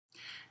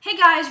Hey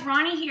guys,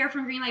 Ronnie here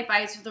from Greenlight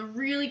Bites with a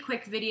really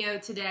quick video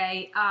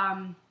today.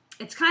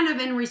 It's kind of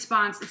in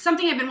response, it's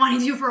something I've been wanting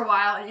to do for a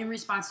while in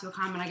response to a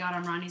comment I got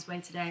on Ronnie's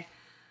Way today.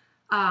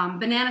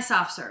 Banana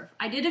soft serve.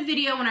 I did a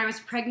video when I was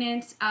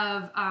pregnant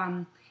of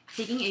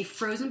taking a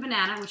frozen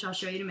banana, which I'll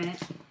show you in a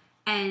minute,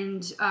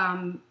 and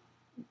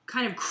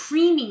kind of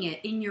creaming it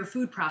in your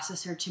food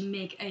processor to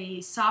make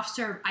a soft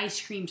serve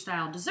ice cream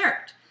style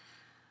dessert.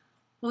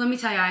 Well, let me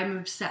tell you, I'm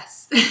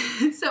obsessed.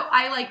 So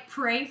I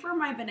pray for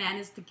my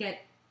bananas to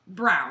get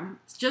brown,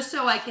 just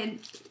so I can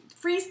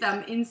freeze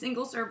them in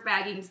single serve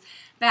baggies.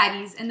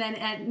 And then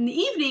in the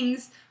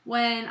evenings,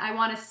 when I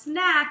want a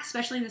snack,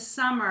 especially in the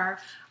summer,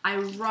 I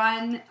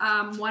run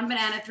one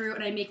banana through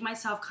and I make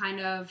myself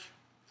kind of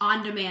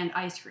on-demand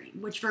ice cream,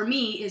 which for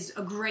me is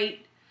a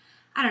great,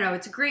 I don't know,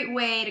 it's a great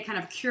way to kind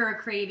of cure a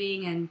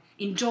craving and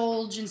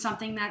indulge in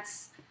something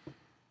that's,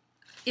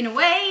 in a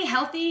way,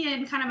 healthy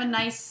and kind of a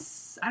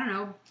nice, I don't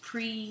know,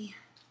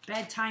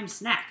 pre-bedtime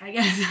snack, I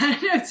guess. I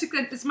don't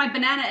know, it's my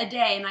banana a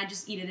day, and I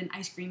just eat it in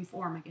ice cream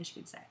form, I guess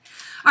you could say.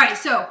 All right,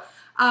 so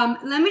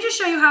let me just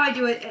show you how I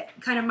do it,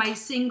 kind of my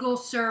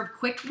single-serve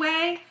quick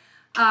way,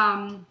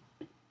 and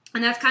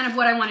that's kind of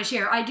what I want to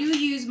share. I do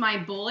use my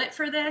bullet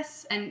for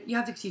this, and you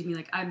have to excuse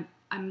me, I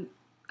don't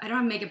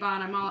have makeup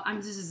on,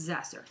 this is a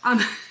disaster.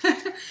 But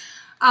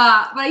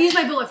I use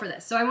my bullet for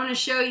this, so I want to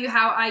show you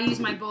how I use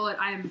my bullet.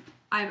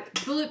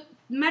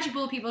 Magic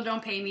Bullet people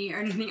don't pay me or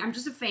anything. I'm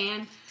just a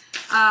fan.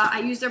 I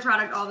use their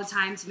product all the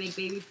time to make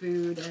baby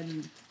food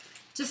and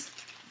just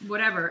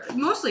whatever.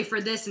 Mostly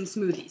for this and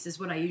smoothies is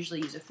what I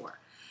usually use it for.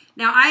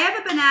 Now, I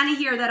have a banana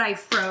here that I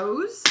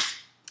froze,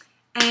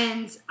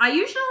 and I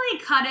usually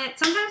cut it.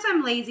 Sometimes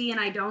I'm lazy and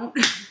I don't.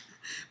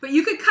 But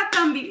you could cut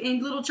them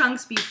in little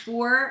chunks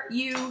before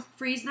you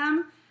freeze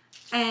them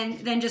and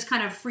then just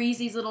kind of freeze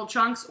these little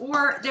chunks.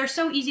 Or they're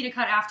so easy to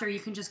cut after, you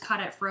can just cut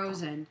it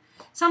frozen.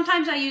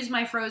 Sometimes I use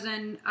my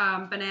frozen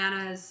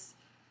bananas,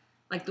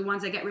 like the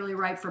ones that get really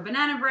ripe for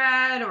banana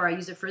bread, or I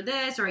use it for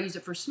this, or I use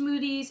it for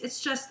smoothies.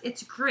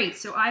 It's great.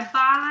 So I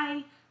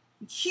buy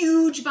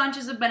huge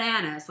bunches of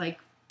bananas, like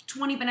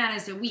 20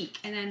 bananas a week,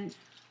 and then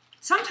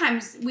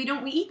sometimes we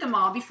eat them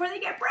all before they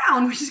get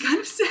brown, which is kind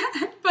of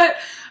sad. But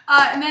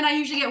and then I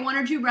usually get 1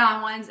 or 2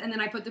 brown ones, and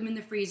then I put them in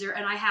the freezer,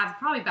 and I have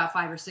probably about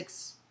 5 or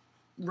 6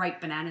 ripe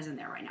bananas in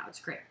there right now.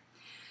 It's great.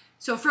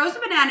 So frozen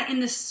banana in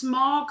the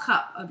small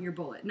cup of your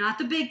bullet, not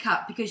the big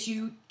cup, because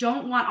you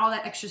don't want all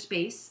that extra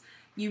space.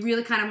 You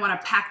really kind of want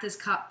to pack this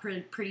cup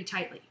pretty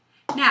tightly.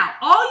 Now,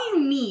 all you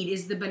need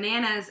is the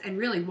bananas and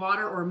really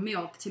water or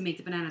milk to make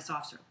the banana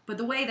soft serve. But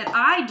the way that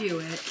I do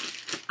it,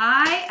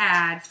 I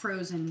add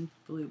frozen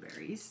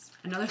blueberries.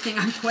 Another thing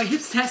I'm quite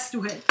obsessed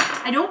with.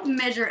 I don't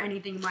measure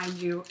anything, mind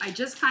you. I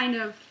just kind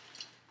of,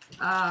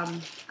 I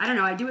don't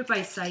know, I do it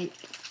by sight.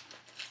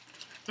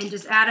 And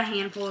just add a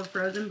handful of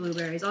frozen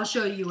blueberries. I'll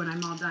show you when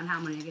I'm all done how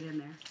many I get in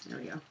there. There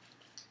we go.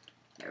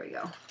 There we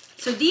go.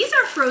 So these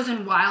are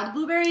frozen wild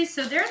blueberries.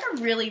 So they're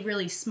the really,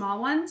 really small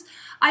ones.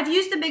 I've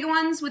used the big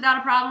ones without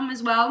a problem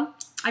as well.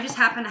 I just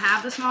happen to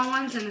have the small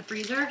ones in the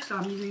freezer, so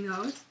I'm using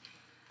those.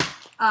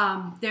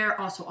 They're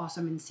also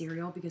awesome in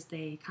cereal because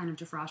they kind of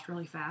defrost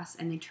really fast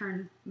and they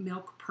turn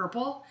milk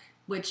purple,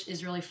 which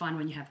is really fun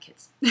when you have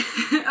kids.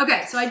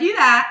 Okay, so I do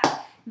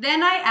that.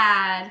 Then I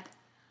add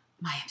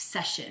my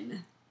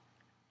obsession.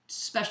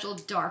 Special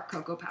dark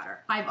cocoa powder.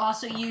 I've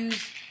also used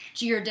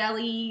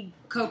Ghirardelli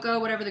cocoa,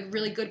 whatever the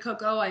really good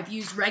cocoa. I've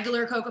used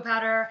regular cocoa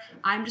powder.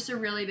 I'm just a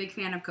really big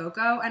fan of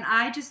cocoa, and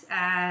I just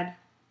add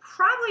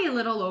probably a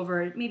little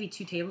over, maybe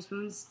 2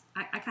 tablespoons.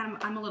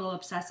 I'm a little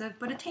obsessive,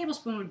 but a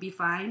tablespoon would be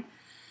fine.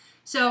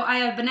 So I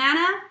have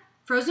banana,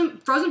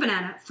 frozen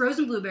banana,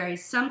 frozen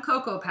blueberries, some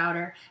cocoa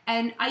powder,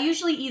 and I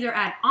usually either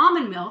add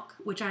almond milk,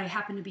 which I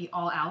happen to be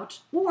all out,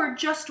 or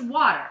just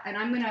water. And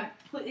I'm going to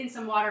put in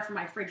some water from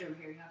my fridge over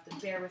here. You have to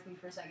bear with me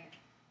for a second.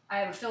 I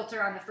have a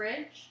filter on the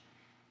fridge,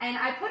 and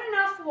I put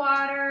enough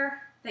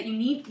water that you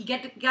need. You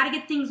got to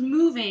get things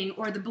moving,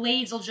 or the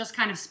blades will just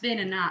kind of spin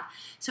and not.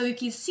 So you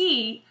can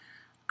see,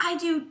 I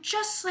do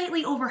just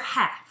slightly over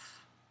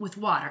half with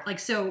water.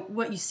 So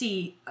what you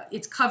see,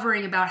 it's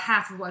covering about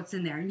half of what's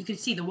in there. And you can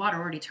see the water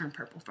already turned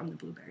purple from the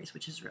blueberries,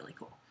 which is really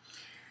cool.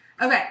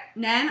 Okay,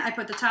 then I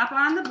put the top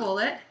on the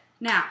bullet.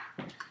 Now,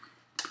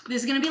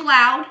 this is going to be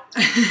loud.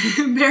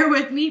 Bear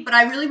with me, but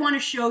I really want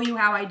to show you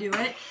how I do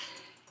it.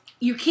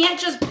 You can't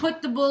just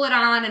put the bullet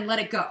on and let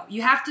it go.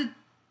 You have to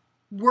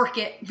work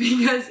it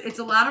because it's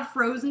a lot of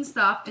frozen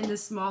stuff in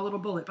this small little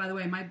bullet. By the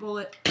way, my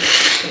bullet,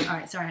 all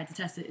right, sorry, I had to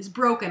test it, is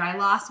broken. I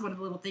lost one of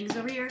the little things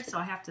over here, so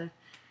I have to,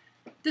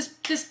 this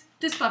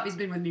puppy's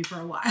been with me for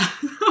a while.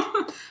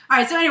 All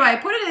right, so anyway, I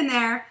put it in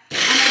there, and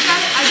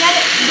I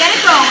get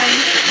it going,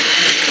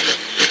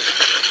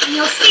 and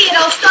you'll see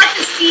it'll start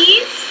to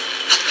seize.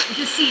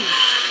 Just seize.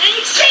 And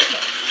you shake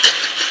it.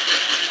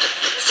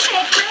 Just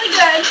shake really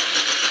good.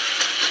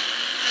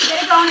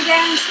 Get it going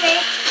again and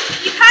shake.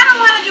 You kind of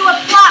want to do a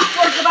plop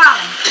towards the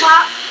bottom.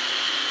 Plop,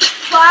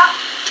 plop.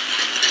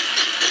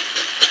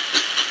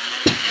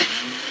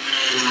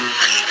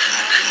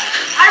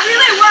 I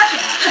really work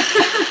it.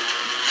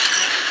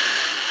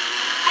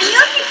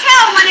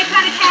 when it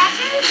kind of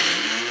catches.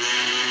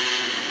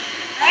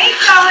 Right,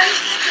 it's going.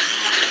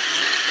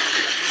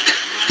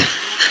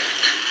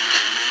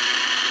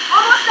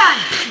 Almost done.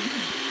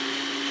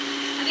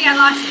 I think I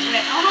lost you.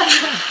 Wait,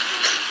 almost done.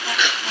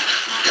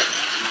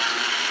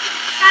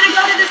 Kind of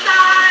go to the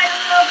side.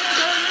 Go to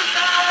the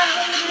side.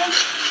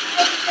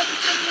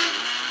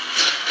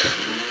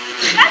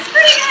 That's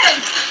pretty good.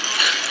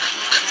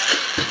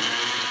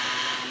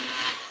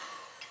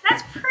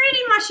 That's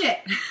pretty much it.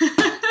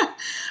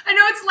 I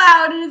know it's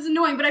loud and it's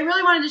annoying, but I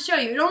really wanted to show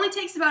you. It only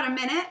takes about a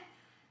minute.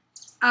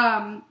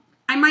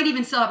 I might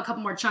even still have a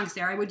couple more chunks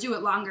there. I would do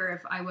it longer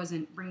if I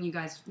wasn't bringing you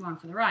guys along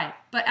for the ride.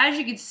 But as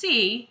you can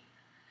see,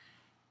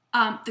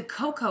 the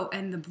cocoa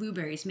and the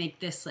blueberries make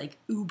this like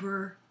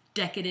uber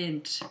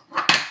decadent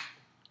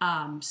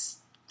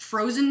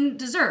frozen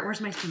dessert.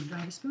 Where's my spoon? Do I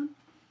have a spoon?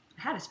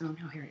 I had a spoon.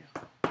 Oh, here we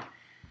go.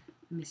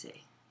 Let me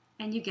see.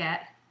 And you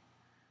get,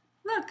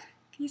 look,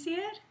 can you see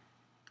it?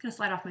 It's gonna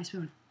slide off my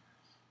spoon.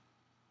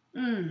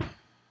 All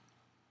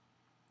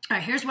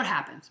right, here's what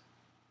happens.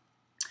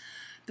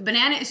 The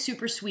banana is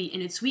super sweet,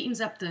 and it sweetens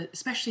up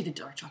especially the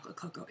dark chocolate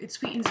cocoa. It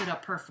sweetens it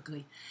up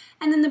perfectly.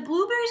 And then the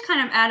blueberries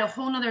kind of add a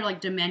whole nother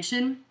like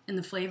dimension in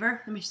the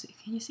flavor. Let me see,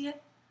 can you see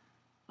it?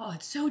 Oh,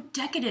 it's so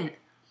decadent.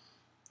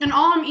 And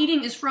all I'm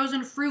eating is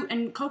frozen fruit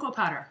and cocoa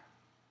powder.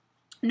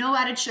 No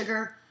added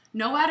sugar,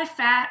 no added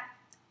fat,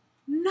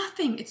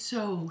 nothing. It's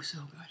so, so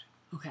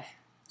good. Okay,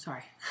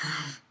 sorry.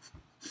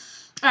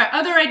 All right,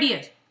 other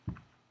ideas.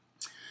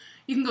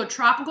 You can go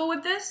tropical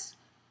with this.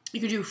 You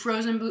could do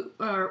frozen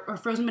or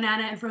frozen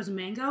banana and frozen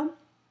mango,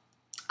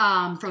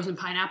 frozen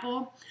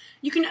pineapple.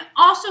 You can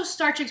also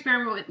start to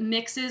experiment with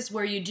mixes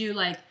where you do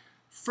like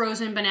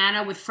frozen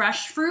banana with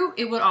fresh fruit.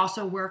 It would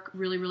also work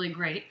really, really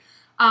great.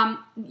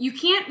 You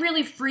can't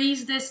really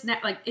freeze this,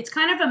 like it's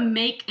kind of a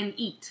make and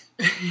eat.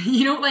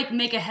 You don't like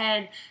make a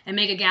head and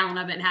make a gallon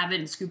of it and have it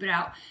and scoop it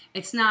out.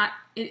 It's not,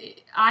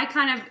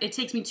 it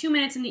takes me 2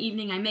 minutes in the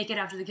evening. I make it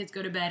after the kids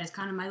go to bed. It's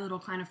kind of my little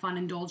kind of fun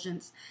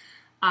indulgence.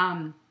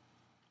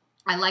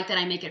 I like that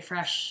I make it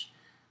fresh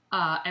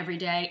every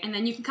day. And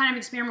then you can kind of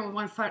experiment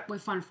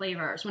with fun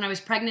flavors. When I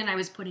was pregnant, I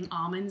was putting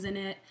almonds in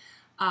it.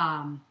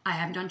 I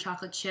have done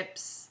chocolate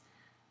chips.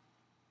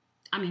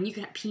 I mean, you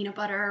can have peanut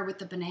butter with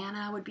the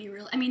banana would be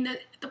real. I mean,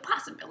 the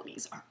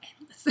possibilities are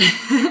endless.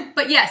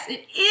 But yes,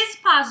 it is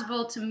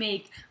possible to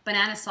make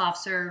banana soft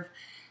serve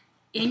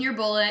in your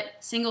bullet,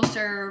 single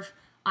serve,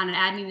 on an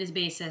as-needed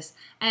basis.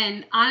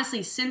 And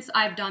honestly, since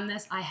I've done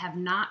this, I have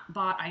not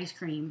bought ice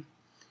cream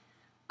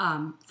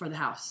for the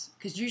house.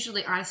 Because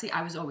usually, honestly,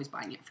 I was always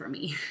buying it for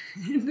me.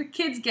 The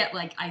kids get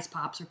like ice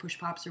pops or push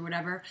pops or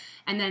whatever.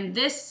 And then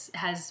this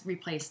has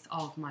replaced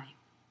all of my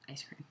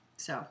ice cream.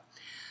 So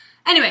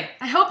anyway,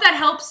 I hope that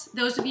helps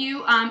those of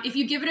you. If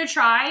you give it a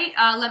try,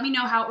 let me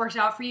know how it works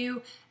out for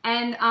you.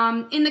 And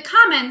in the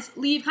comments,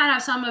 leave kind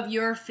of some of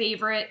your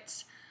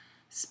favorite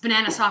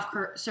banana soft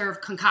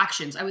serve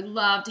concoctions. I would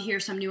love to hear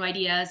some new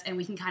ideas, and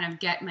we can kind of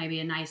get maybe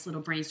a nice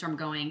little brainstorm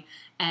going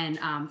and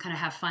kind of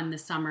have fun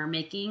this summer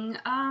making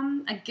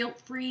a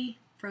guilt-free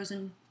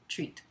frozen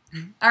treat.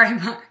 All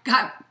right,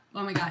 God,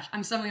 oh my gosh,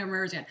 I'm suddenly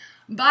remembering again.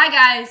 Bye,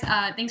 guys.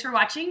 Thanks for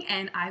watching,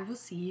 and I will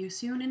see you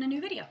soon in a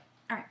new video.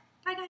 All right, bye, guys.